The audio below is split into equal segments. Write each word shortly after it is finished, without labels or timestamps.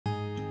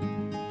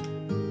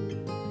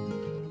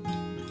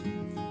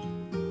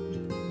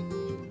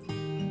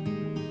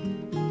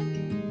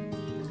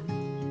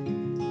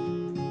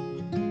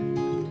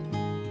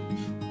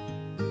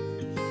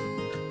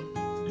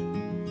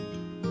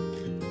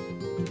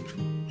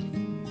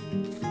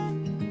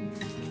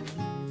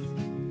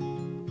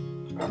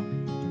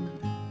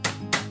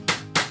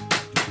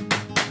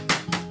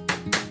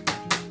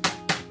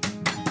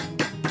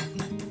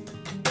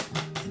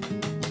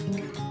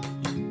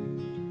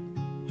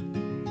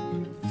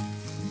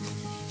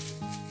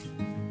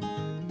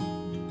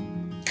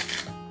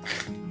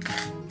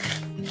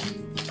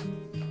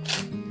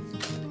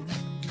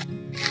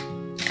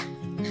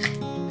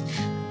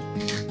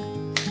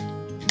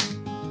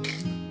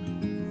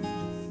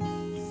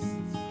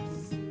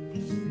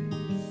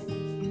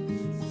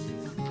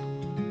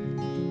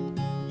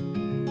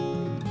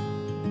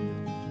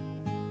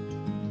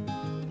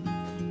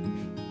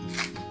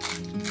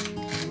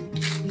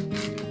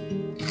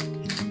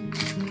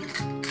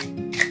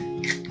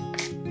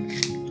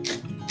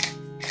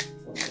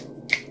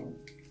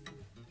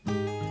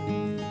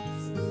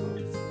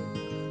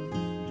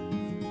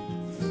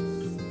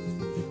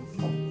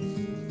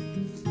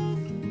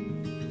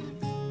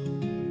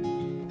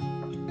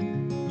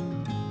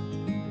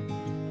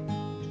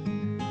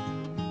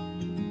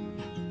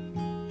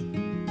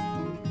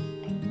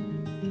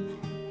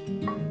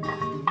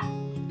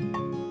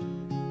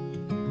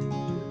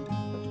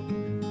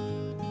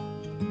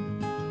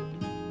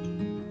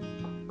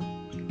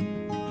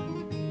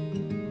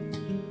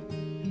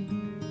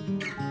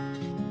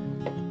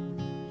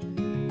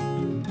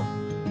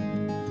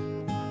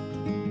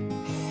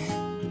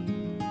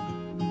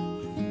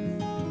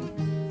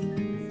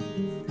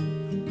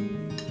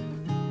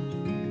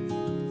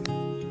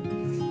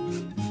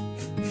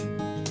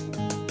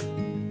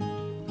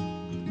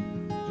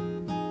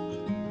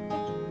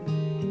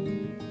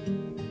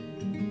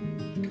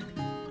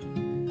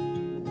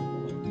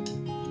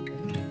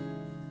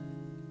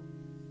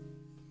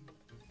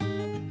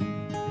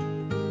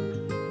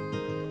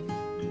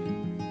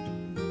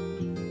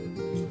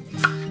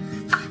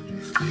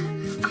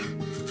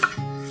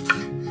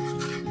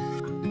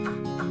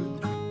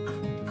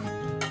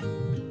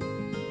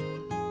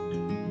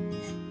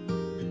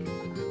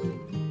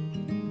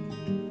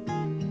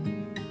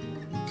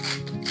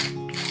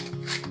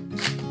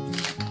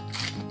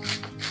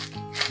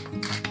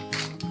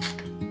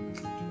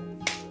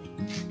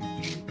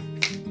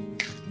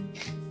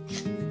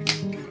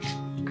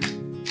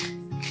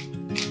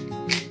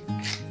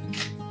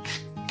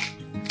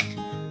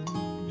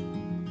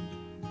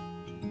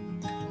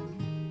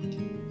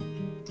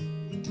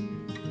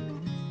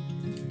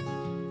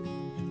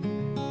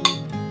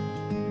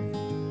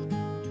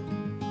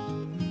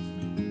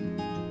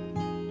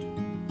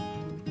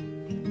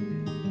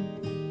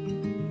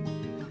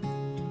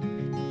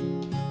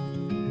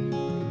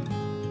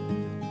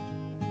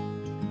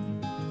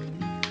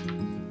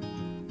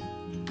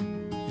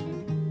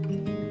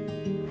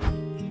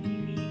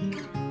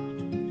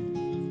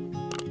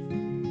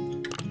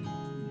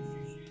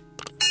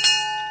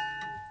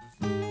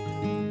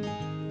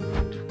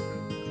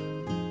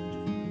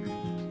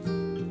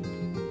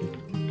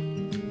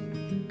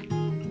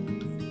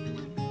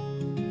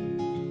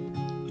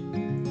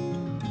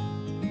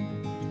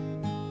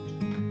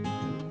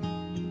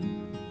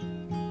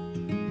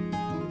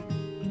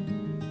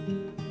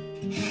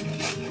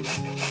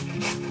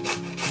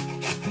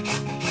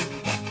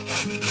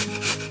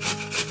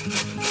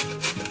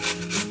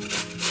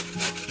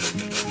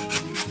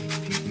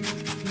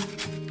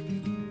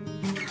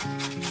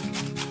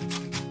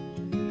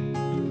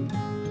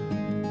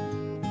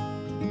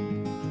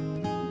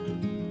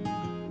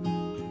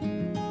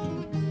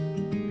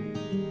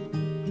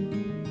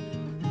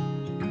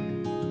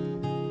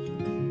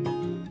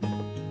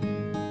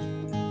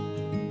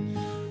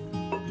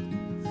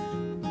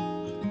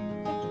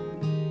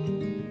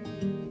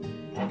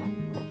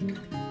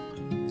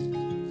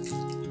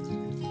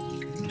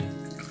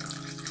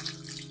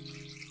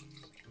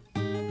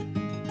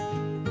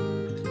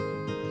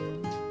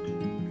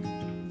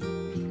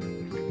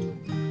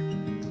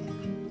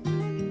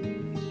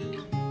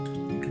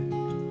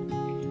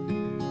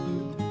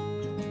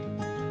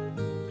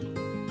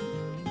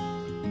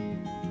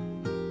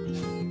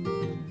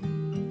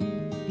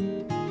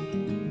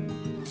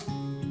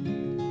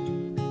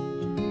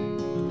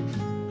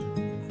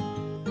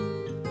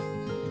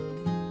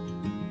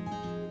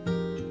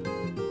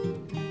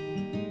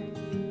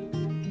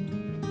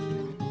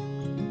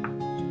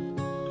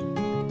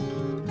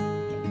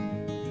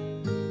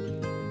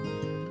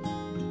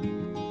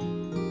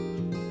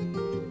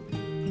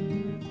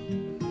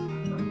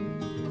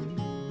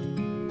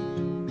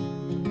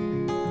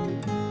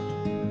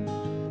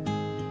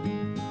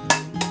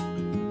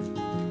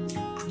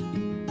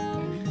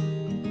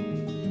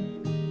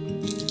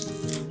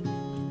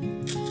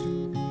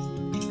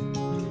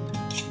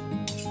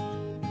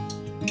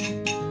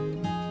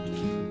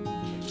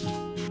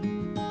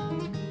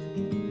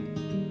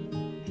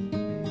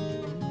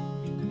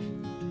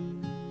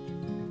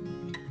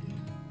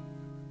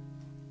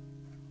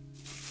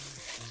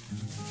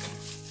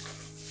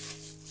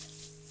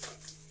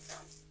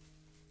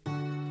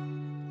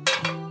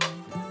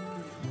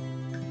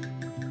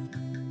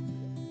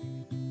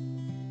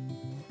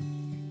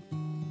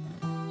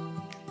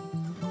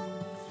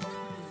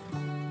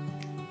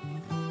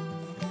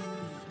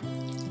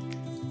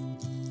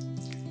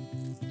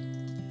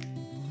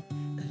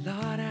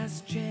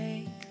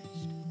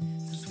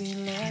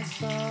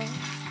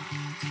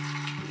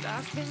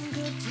Life's been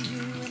good to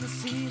you and I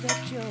see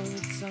that you're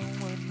with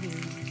someone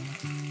new.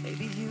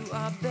 Maybe you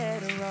are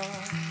better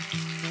off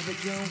now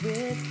that you're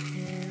with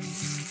him.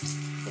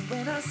 But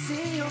when I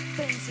see your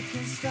face, I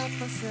can't stop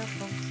myself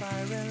from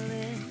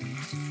spiraling.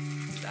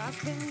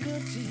 Life's been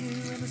good to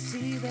you and I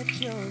see that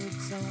you're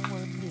with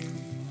someone new.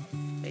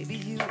 Maybe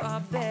you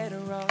are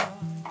better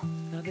off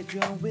now that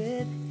you're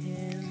with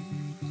him.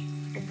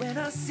 But when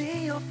I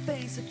see your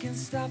face, I can't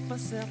stop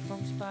myself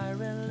from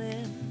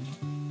spiraling.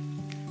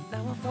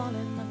 Now I'm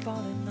falling, I'm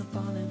falling, I'm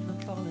falling, I'm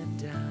falling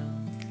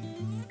down.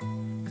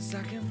 'Cause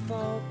I can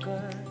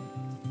focus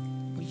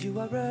when you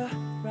are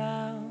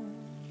around.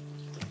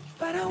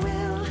 But I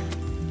will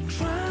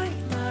try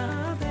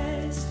my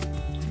best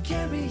to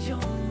carry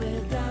on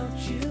without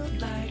you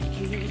like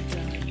you've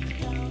done.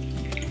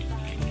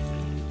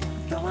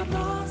 Though I'm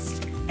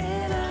lost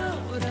and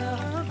out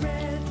of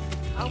breath,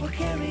 I will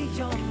carry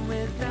on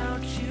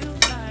without you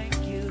like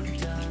you've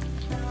done.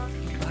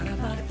 But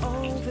I'm not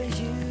over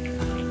you.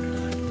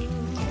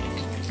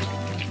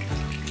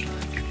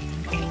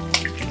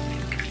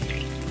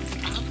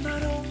 I'm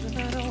not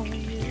over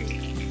you.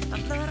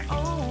 I'm not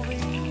over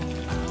you.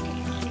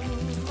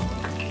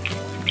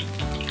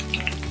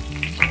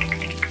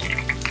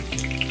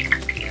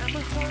 Yeah,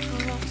 my heart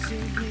belongs to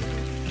you.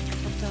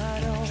 I'm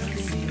not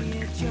over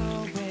you. It your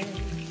way.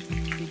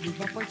 Give you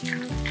up what you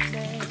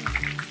say.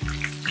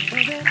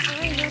 Know that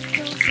I have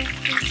done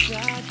something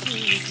inside you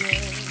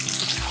again.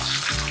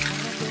 I'm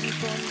not ready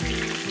for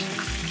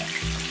leaving.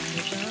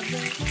 If I'm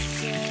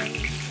say,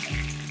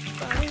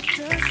 but it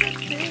doesn't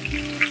make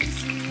it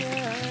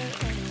easier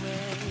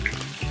anyway.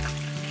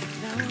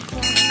 Now I'm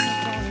falling, I'm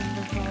falling,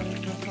 I'm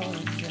falling, I'm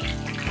falling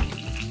down.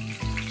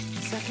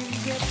 'Cause I can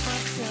get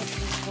myself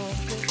to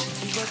focus when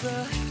you are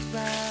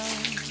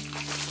around.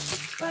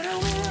 But I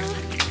will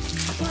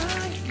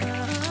try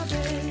my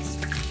best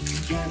to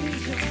carry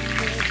on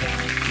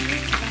without you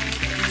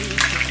like you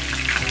done.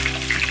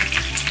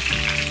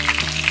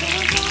 So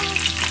I'm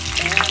lost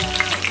and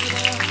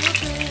out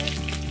of bed.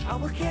 I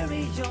will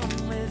carry on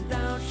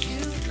without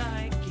you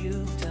like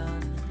you've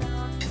done.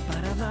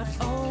 But I'm not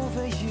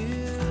over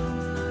you.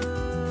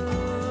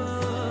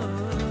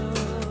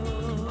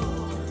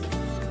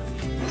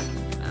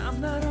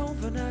 I'm not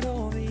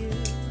over you.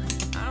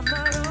 I'm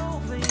not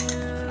over you.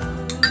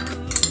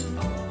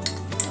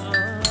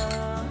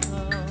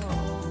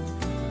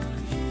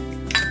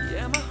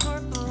 Yeah, my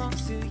heart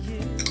belongs to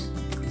you.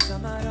 'Cause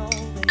I'm not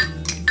over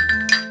you.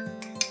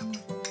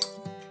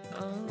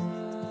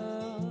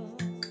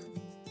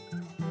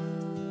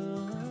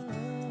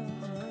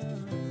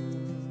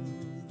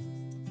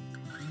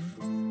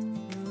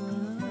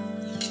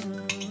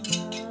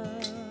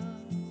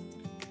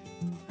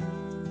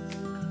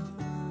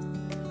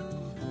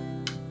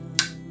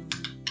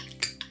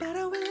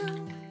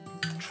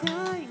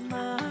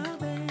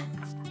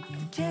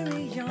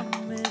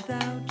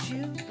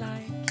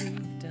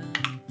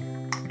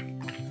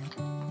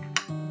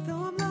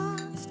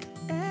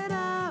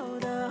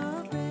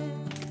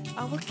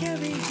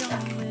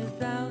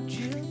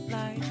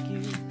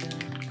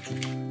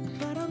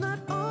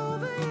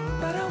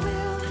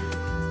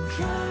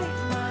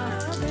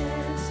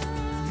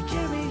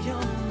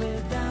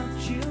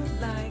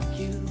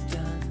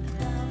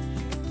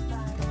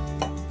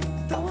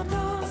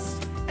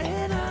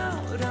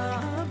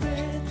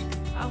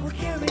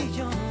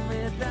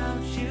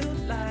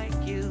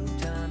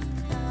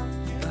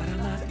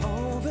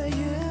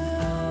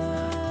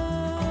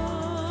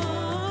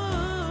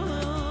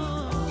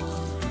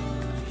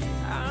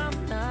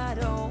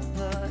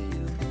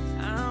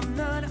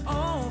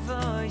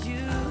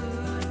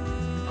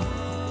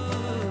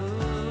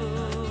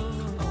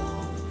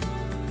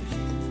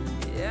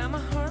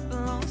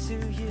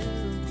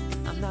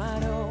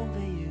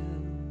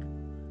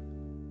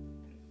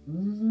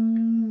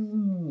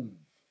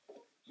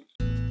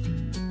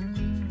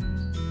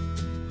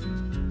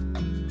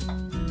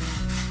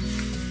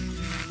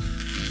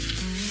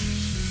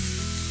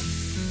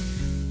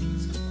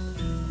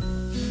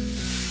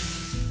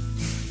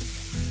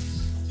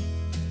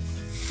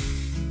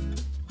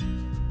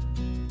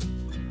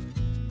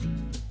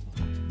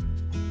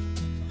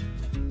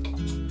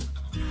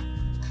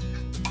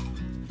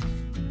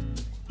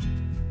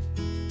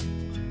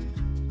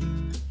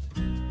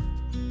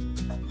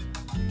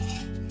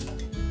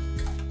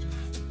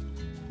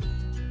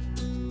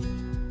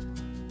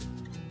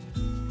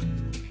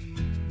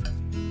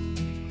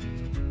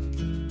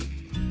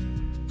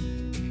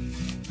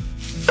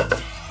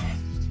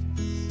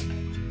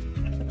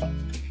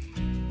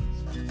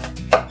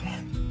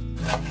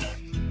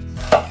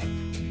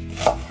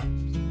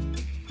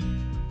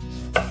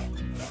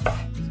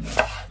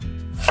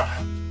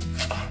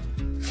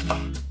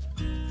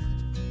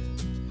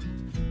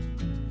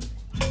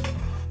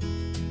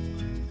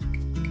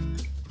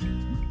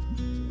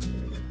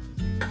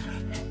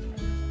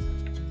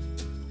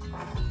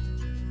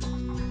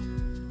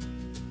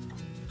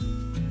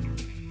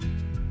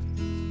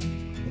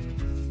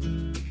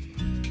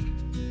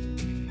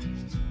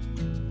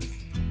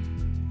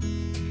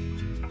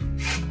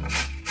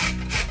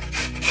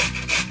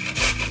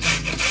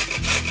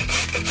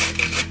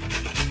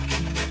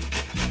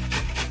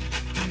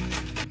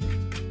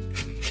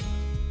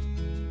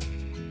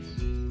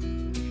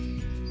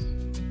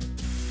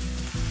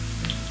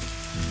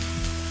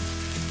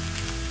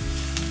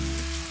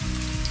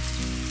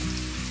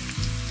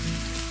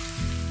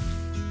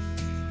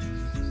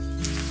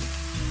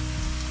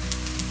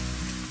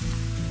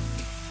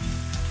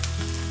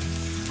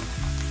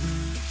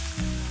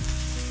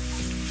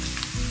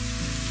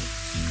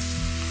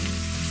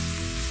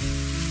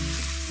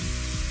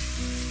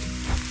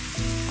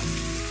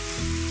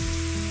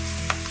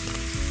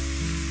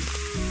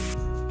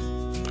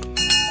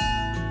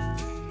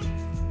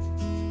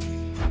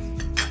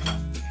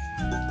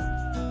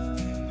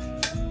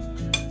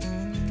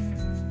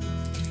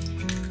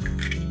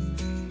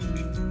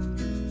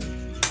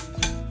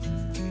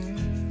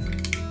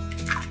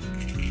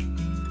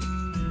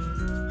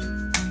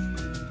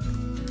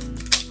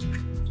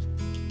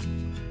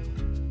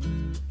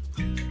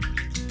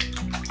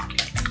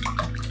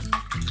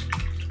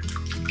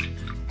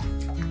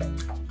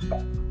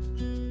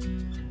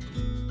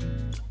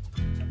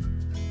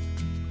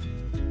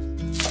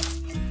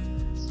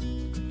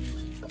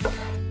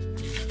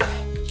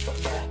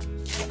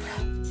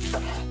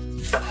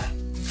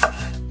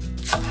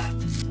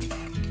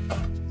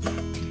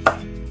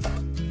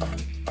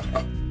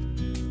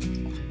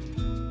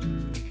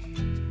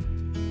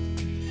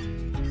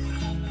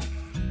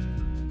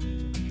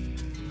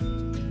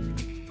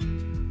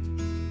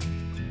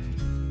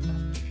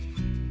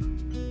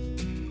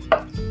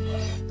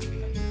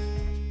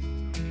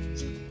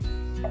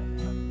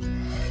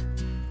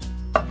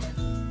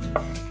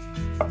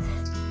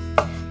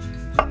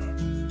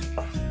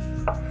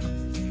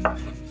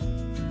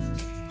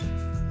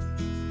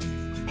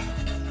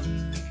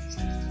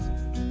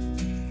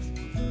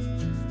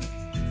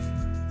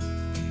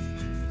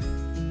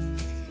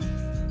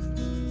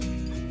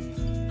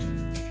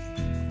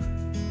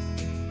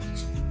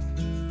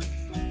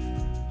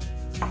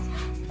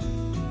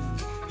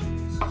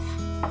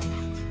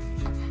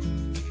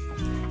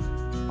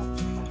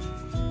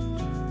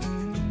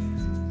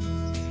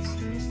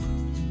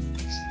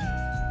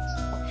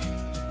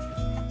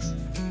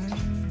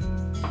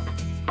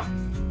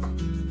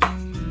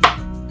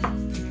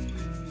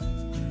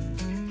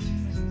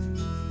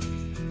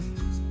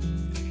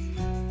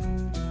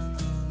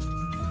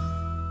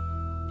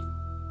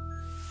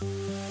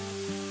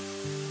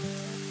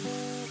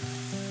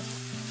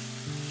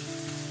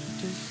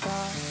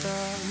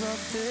 a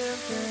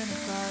building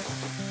light.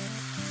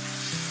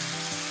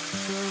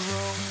 The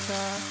roads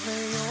that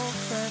lay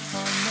open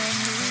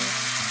underneath,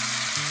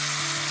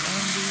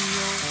 and the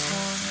old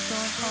ones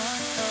don't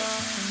hunt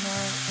up the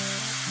night.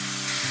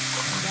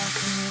 And I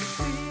can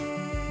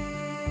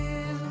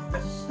feel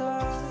the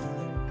sun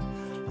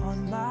on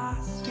my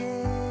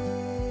skin,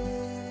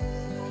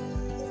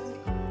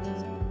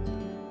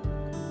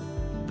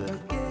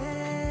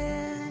 beginning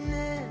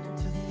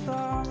to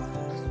thaw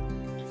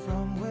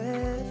from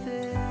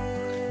within.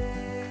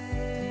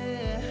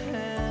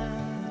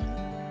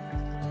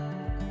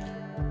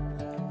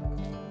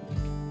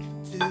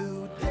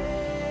 Today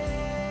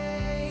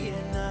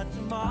and not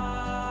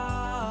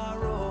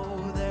tomorrow,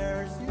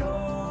 there's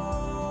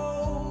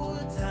no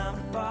time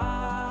to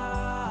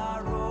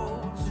borrow.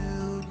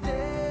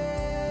 Today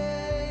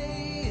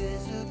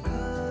is a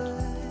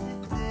good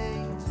day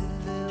to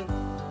live.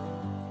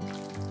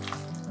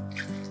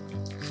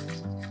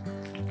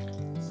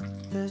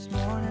 This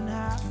morning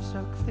has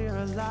so clear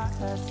a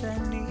light as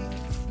any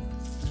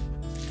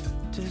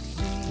to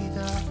see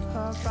the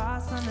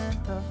horizon in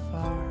the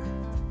far.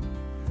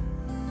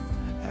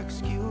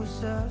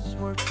 Excuses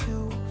were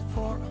 2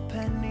 for a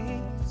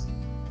penny,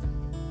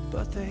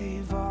 but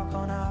they've all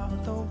gone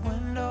out the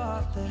window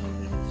of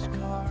this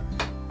car.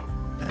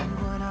 And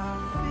when I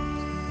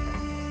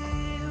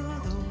feel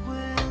the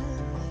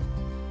wind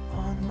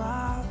on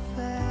my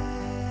face,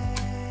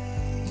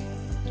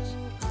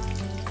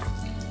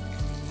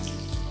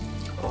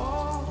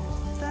 all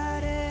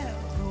that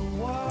ever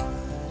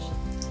was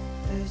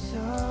is a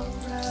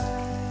wreck.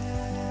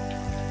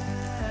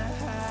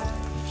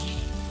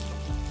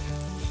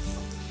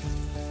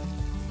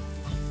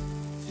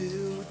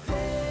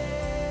 Today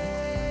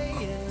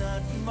and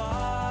not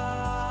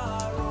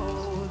tomorrow,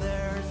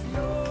 there's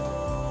no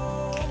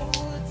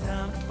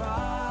time to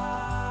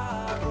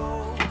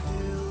borrow.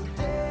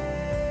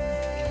 Today,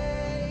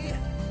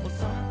 well,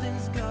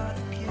 something's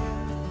gotta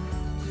give.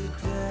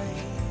 Today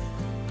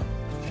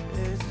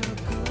is a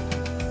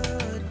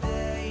good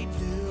day.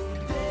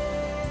 Today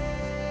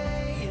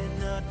and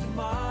not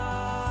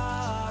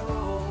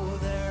tomorrow,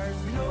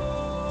 there's no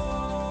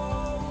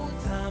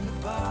time to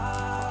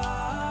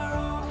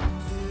borrow.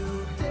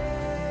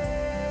 Today,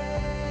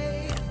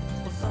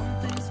 well,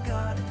 something's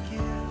gotta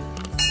give.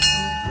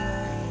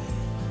 Today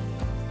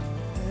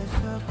is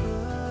a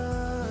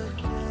good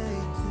day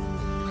to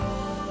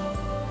live.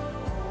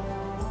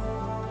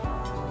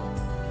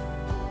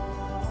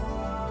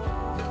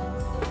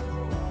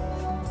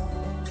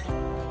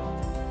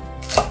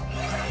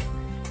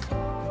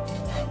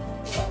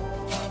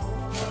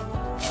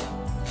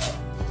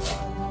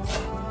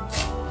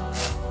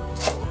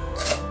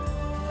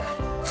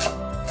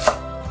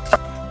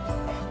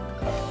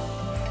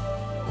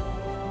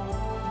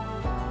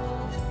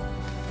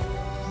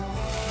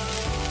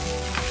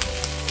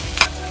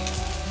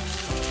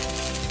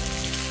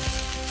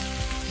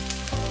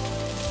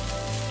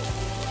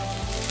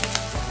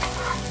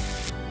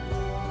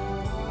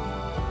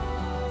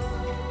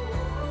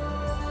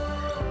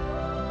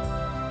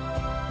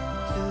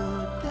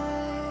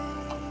 Today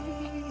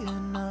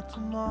and not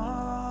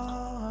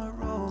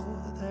tomorrow,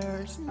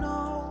 there's no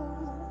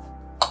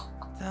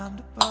time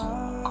to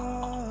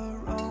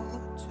borrow.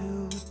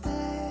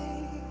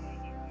 Today,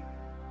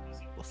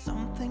 well,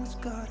 something's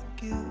gotta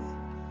give.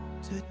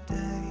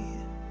 Today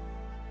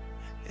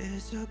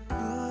is a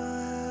good